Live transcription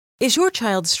Is your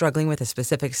child struggling with a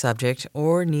specific subject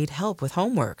or need help with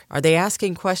homework? Are they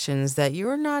asking questions that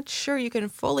you're not sure you can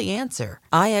fully answer?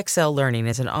 IXL Learning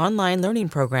is an online learning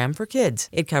program for kids.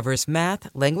 It covers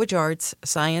math, language arts,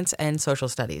 science, and social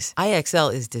studies.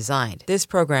 IXL is designed. This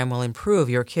program will improve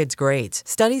your kids' grades.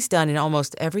 Studies done in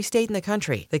almost every state in the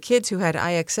country. The kids who had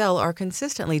IXL are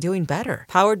consistently doing better.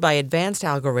 Powered by advanced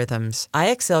algorithms,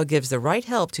 IXL gives the right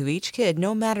help to each kid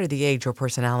no matter the age or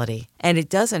personality. And it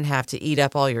doesn't have to eat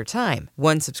up all your time.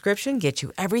 One subscription gets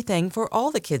you everything for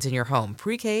all the kids in your home,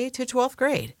 pre-K to 12th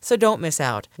grade. So don't miss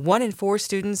out. 1 in 4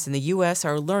 students in the U.S.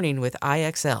 are learning with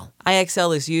IXL.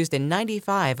 IXL is used in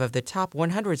 95 of the top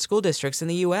 100 school districts in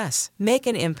the U.S. Make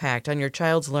an impact on your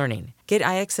child's learning. Get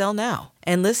IXL now.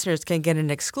 And listeners can get an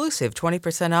exclusive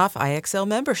 20% off IXL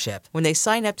membership when they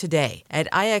sign up today at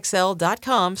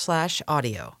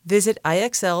IXL.com/audio. Visit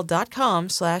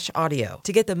IXL.com/audio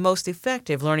to get the most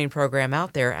effective learning program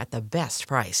out there at the best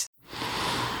price.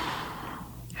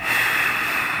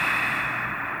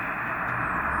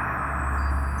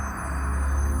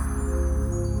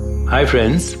 Hi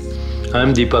friends,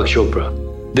 I'm Deepak Chopra.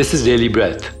 This is Daily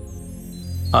Breath.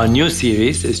 Our new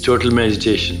series is Total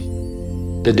Meditation.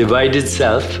 The divided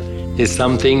self is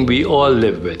something we all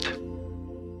live with.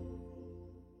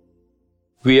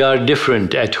 We are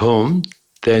different at home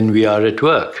than we are at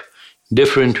work,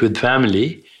 different with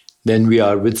family than we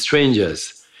are with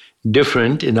strangers,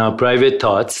 different in our private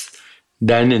thoughts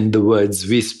than in the words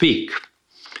we speak.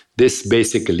 This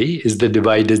basically is the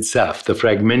divided self, the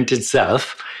fragmented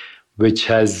self, which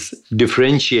has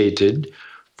differentiated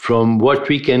from what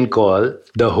we can call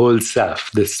the whole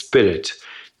self, the spirit,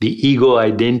 the ego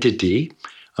identity,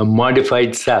 a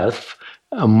modified self,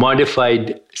 a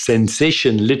modified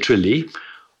sensation, literally,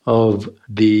 of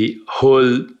the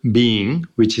whole being,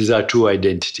 which is our true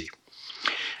identity.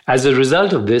 As a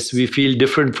result of this, we feel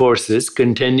different forces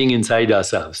contending inside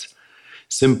ourselves.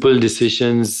 Simple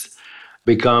decisions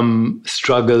become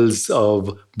struggles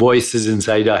of voices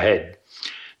inside our head.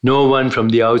 No one from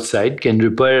the outside can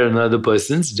repair another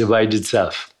person's divided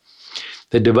self.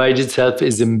 The divided self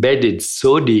is embedded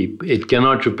so deep, it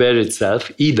cannot repair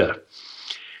itself either.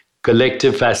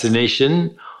 Collective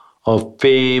fascination of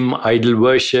fame, idol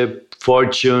worship,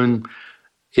 fortune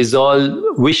is all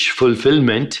wish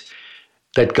fulfillment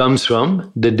that comes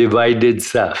from the divided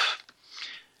self.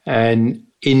 And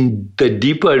in the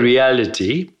deeper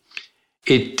reality,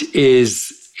 it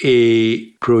is a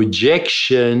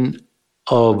projection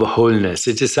of wholeness.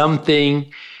 It is something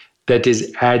that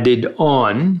is added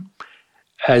on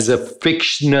as a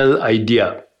fictional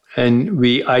idea. And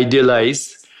we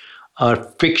idealize our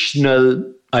fictional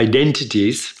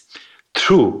identities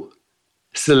through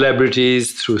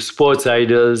celebrities, through sports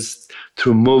idols,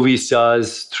 through movie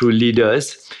stars, through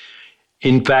leaders.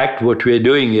 In fact, what we're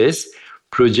doing is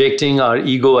projecting our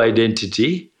ego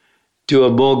identity to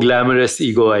a more glamorous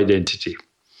ego identity.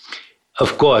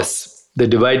 Of course, the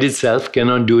divided self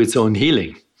cannot do its own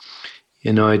healing.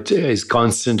 It is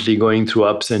constantly going through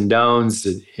ups and downs.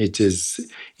 It is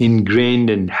ingrained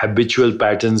in habitual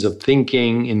patterns of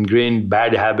thinking, ingrained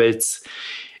bad habits.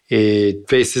 It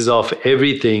faces off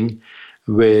everything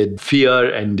with fear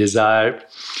and desire.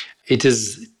 It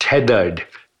is tethered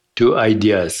to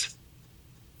ideas.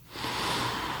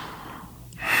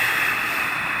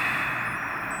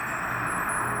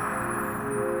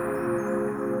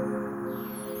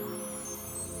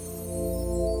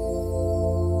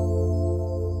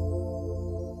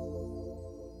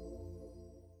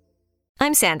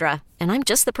 I'm Sandra, and I'm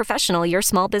just the professional your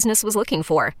small business was looking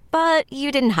for. But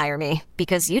you didn't hire me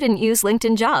because you didn't use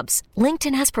LinkedIn Jobs.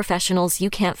 LinkedIn has professionals you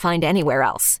can't find anywhere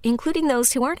else, including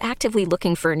those who aren't actively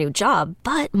looking for a new job,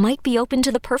 but might be open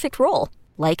to the perfect role,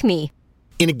 like me.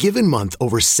 In a given month,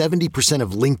 over 70%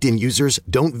 of LinkedIn users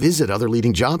don't visit other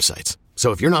leading job sites. So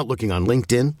if you're not looking on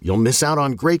LinkedIn, you'll miss out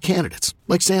on great candidates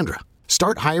like Sandra.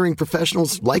 Start hiring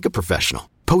professionals like a professional.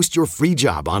 Post your free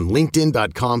job on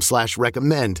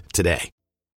linkedin.com/recommend today.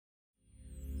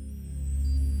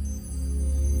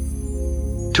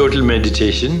 Total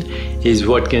meditation is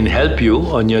what can help you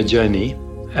on your journey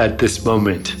at this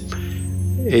moment.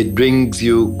 It brings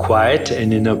you quiet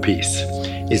and inner peace.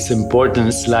 Its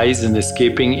importance lies in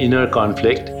escaping inner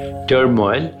conflict,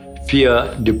 turmoil, fear,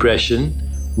 depression,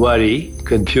 worry,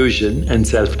 confusion, and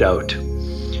self-doubt.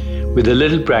 With a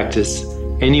little practice,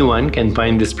 anyone can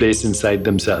find this place inside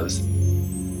themselves.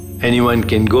 Anyone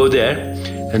can go there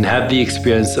and have the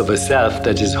experience of a self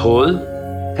that is whole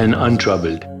and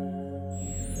untroubled.